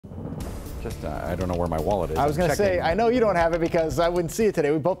Just, I don't know where my wallet is. I was going to say, I know you don't have it because I wouldn't see it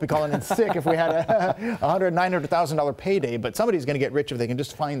today. We'd both be calling in sick if we had a $900,000 payday, but somebody's going to get rich if they can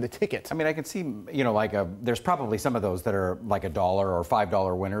just find the ticket. I mean, I can see, you know, like there's probably some of those that are like $1 or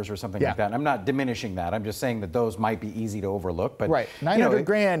 $5 winners or something like that. And I'm not diminishing that. I'm just saying that those might be easy to overlook. But right, 900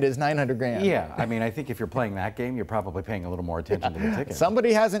 grand is 900 grand. Yeah, I mean, I think if you're playing that game, you're probably paying a little more attention to the ticket.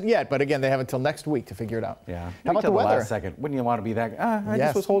 Somebody hasn't yet, but again, they have until next week to figure it out. Yeah. How about the weather? Last second. Wouldn't you want to be that? I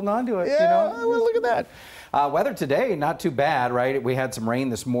just was holding on to it. Yeah, you know? well, look at that. Weather today, not too bad, right? We had some rain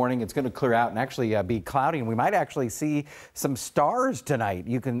this morning. It's going to clear out and actually be cloudy, and we might actually see some stars tonight.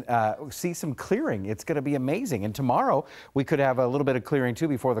 You can see some clearing. It's going to be amazing. And tomorrow, we could have a little bit of clearing, too,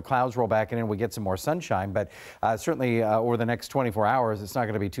 before the clouds roll back in and we get some more sunshine. But certainly over the next 24 hours, it's not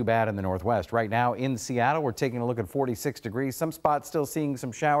going to be too bad in the northwest. Right now in Seattle, we're taking a look at 46 degrees. Some spots still seeing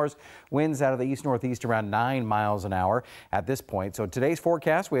some showers. Winds out of the east-northeast around 9 miles an hour at this point. So today's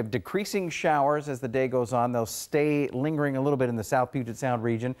forecast, we have decreasing showers as the day goes on. They'll stay lingering a little bit in the South Puget Sound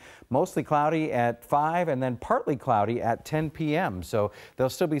region. Mostly cloudy at 5 and then partly cloudy at 10 p.m. So there'll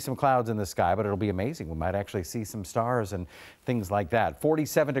still be some clouds in the sky, but it'll be amazing. We might actually see some stars and things like that.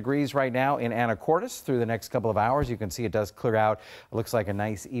 47 degrees right now in Anacortes. Through the next couple of hours, you can see it does clear out. It looks like a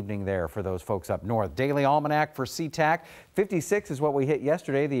nice evening there for those folks up north. Daily almanac for SeaTac. 56 is what we hit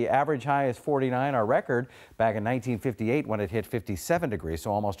yesterday. The average high is 49. Our record back in 1958 when it hit 57 degrees,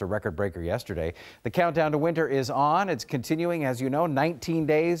 so almost a record breaker yesterday. The countdown to winter is on. It's continuing, as you know, 19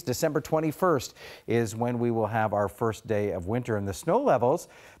 days. December 21st is when we will have our first day of winter. And the snow levels,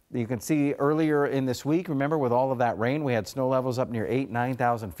 you can see earlier in this week, remember with all of that rain, we had snow levels up near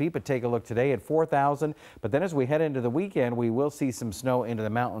 9,000 feet, but take a look today at 4,000. But then as we head into the weekend, we will see some snow into the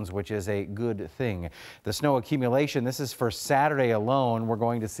mountains, which is a good thing. The snow accumulation, this is for Saturday alone. We're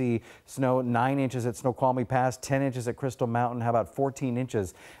going to see snow 9 inches at Snoqualmie Pass, 10 inches at Crystal Mountain, how about 14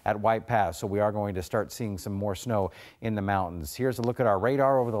 inches at White Pass. So we are going to start seeing some more snow in the mountains. Here's a look at our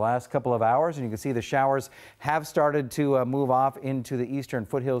radar over the last couple of hours, and you can see the showers have started to move off into the eastern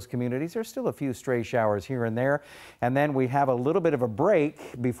foothills communities. There's still a few stray showers here and there. And then we have a little bit of a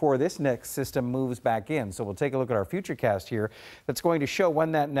break before this next system moves back in. So we'll take a look at our futurecast here that's going to show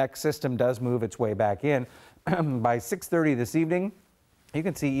when that next system does move its way back in. By 6:30 this evening, you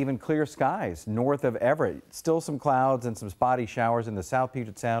can see even clear skies north of Everett. Still some clouds and some spotty showers in the South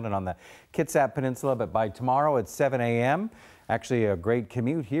Puget Sound and on the Kitsap Peninsula. But by tomorrow at 7 a.m., actually a great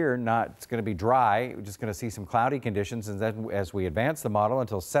commute here. It's going to be dry. We're just going to see some cloudy conditions. And then as we advance the model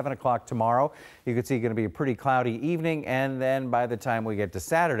until 7 o'clock tomorrow, you can see going to be a pretty cloudy evening. And then by the time we get to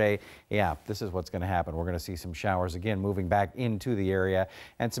Saturday, yeah, this is what's going to happen. We're going to see some showers again moving back into the area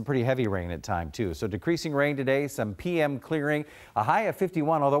and some pretty heavy rain at time too. So decreasing rain today, some PM clearing, a high of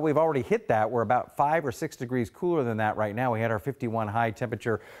 51, although we've already hit that. We're about 5 or 6 degrees cooler than that right now. We had our 51 high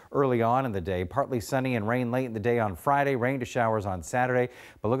temperature early on in the day. Partly sunny and rain late in the day on Friday, rain to showers on Saturday.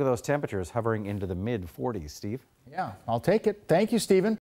 But look at those temperatures hovering into the mid 40s, Steve. Yeah, I'll take it. Thank you, Stephen.